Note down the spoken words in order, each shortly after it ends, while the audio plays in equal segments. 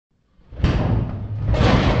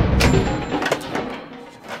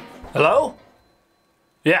Hello?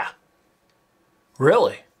 Yeah.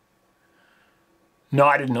 Really? No,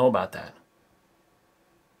 I didn't know about that.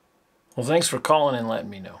 Well, thanks for calling and letting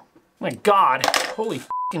me know. My God, holy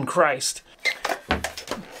f***ing Christ.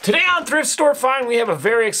 Today on Thrift Store Find, we have a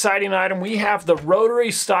very exciting item. We have the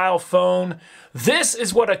Rotary style phone. This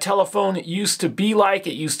is what a telephone used to be like.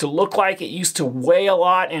 It used to look like. It used to weigh a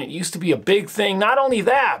lot, and it used to be a big thing. Not only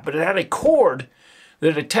that, but it had a cord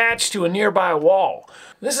that attached to a nearby wall.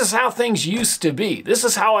 This is how things used to be. This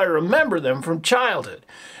is how I remember them from childhood.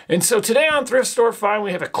 And so today on Thrift Store Find,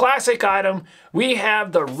 we have a classic item. We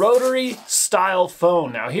have the Rotary style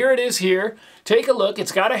phone. Now here it is here. Take a look.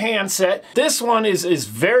 It's got a handset. This one is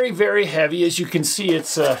very, very heavy. As you can see,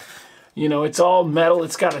 it's it's all metal.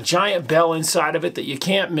 It's got a giant bell inside of it that you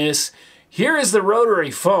can't miss. Here is the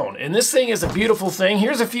Rotary phone, and this thing is a beautiful thing.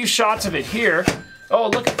 Here's a few shots of it here. Oh,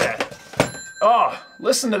 look at that. Oh,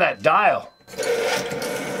 listen to that dial.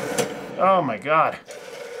 Oh my God.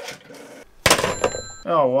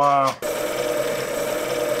 Oh, wow.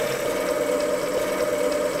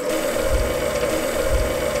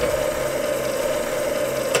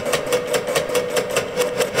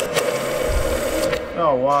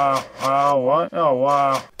 Oh, wow. Oh, what? Oh,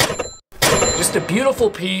 wow. Just a beautiful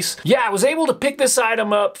piece. Yeah, I was able to pick this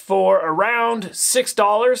item up for around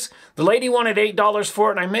 $6. The lady wanted $8 for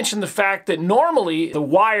it, and I mentioned the fact that normally the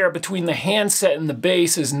wire between the handset and the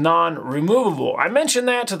base is non-removable. I mentioned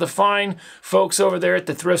that to the fine folks over there at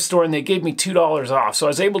the thrift store, and they gave me $2 off. So I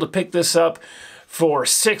was able to pick this up for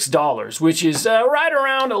 $6, which is right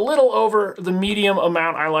around a little over the medium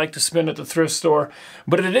amount I like to spend at the thrift store.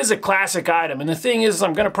 But it is a classic item. And the thing is,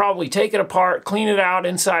 I'm going to probably take it apart, clean it out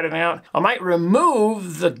inside and out. I might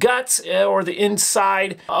remove the guts or the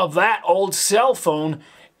inside of that old cell phone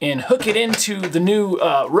and hook it into the new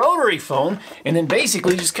Rotary phone, and then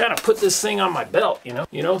basically just kind of put this thing on my belt,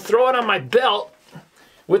 throw it on my belt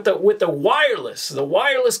with the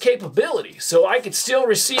wireless capability, so I could still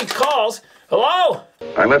receive calls. Hello?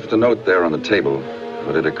 I left a note there on the table,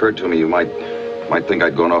 but it occurred to me you might think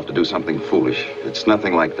I'd gone off to do something foolish. It's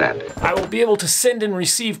nothing like that. I will be able to send and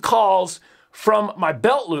receive calls from my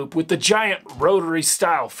belt loop with the giant Rotary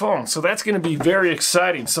style phone. So that's going to be very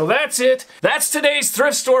exciting. So that's it. That's today's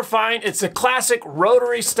thrift store find. It's a classic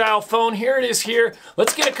Rotary style phone. Here it is here.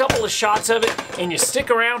 Let's get a couple of shots of it, and you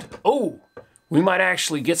stick around. Oh, we might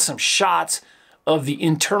actually get some shots of the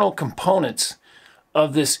internal components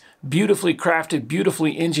of this beautifully crafted,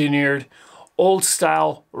 beautifully engineered, old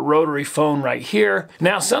style Rotary phone right here.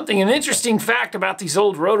 Now an interesting fact about these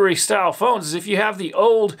old Rotary style phones is if you have the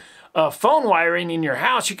old phone wiring in your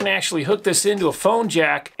house, you can actually hook this into a phone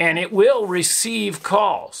jack and it will receive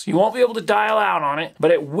calls. You won't be able to dial out on it,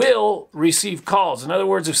 but it will receive calls. In other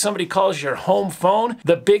words, if somebody calls your home phone,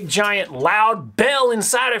 the big giant loud bell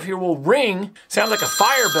inside of here will ring. Sounds like a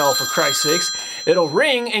fire bell, for Christ's sakes. It'll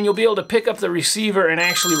ring and you'll be able to pick up the receiver and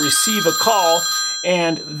actually receive a call,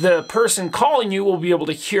 and the person calling you will be able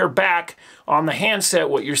to hear back on the handset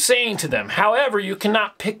what you're saying to them. However, you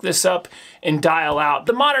cannot pick this up and dial out.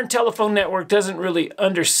 The modern telephone network doesn't really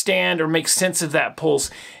understand or make sense of that pulse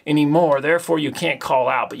anymore. Therefore, you can't call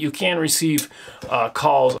out, but you can receive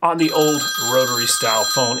calls on the old Rotary style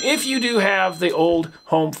phone if you do have the old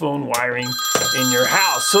home phone wiring in your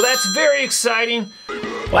house. So that's very exciting.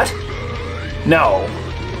 What? No.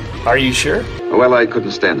 Are you sure? Well, I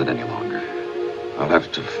couldn't stand it any longer. I'll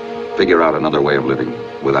have to figure out another way of living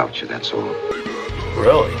without you, that's all.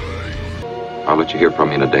 Really? I'll let you hear from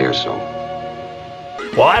me in a day or so.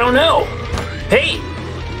 Well, I don't know. Hey,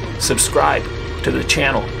 subscribe to the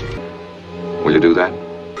channel. Will you do that?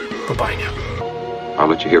 Bye-bye now. I'll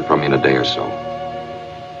let you hear from me in a day or so.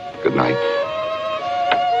 Good night.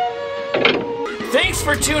 Thanks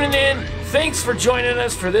for tuning in. Thanks for joining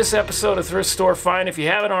us for this episode of Thrift Store Find. If you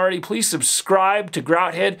haven't already, please subscribe to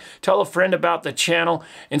Grouthead. Tell a friend about the channel.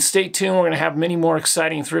 And stay tuned. We're going to have many more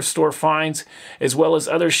exciting Thrift Store Finds as well as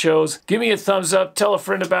other shows. Give me a thumbs up. Tell a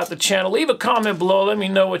friend about the channel. Leave a comment below. Let me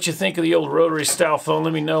know what you think of the old Rotary style phone.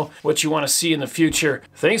 Let me know what you want to see in the future.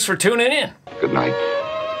 Thanks for tuning in. Good night.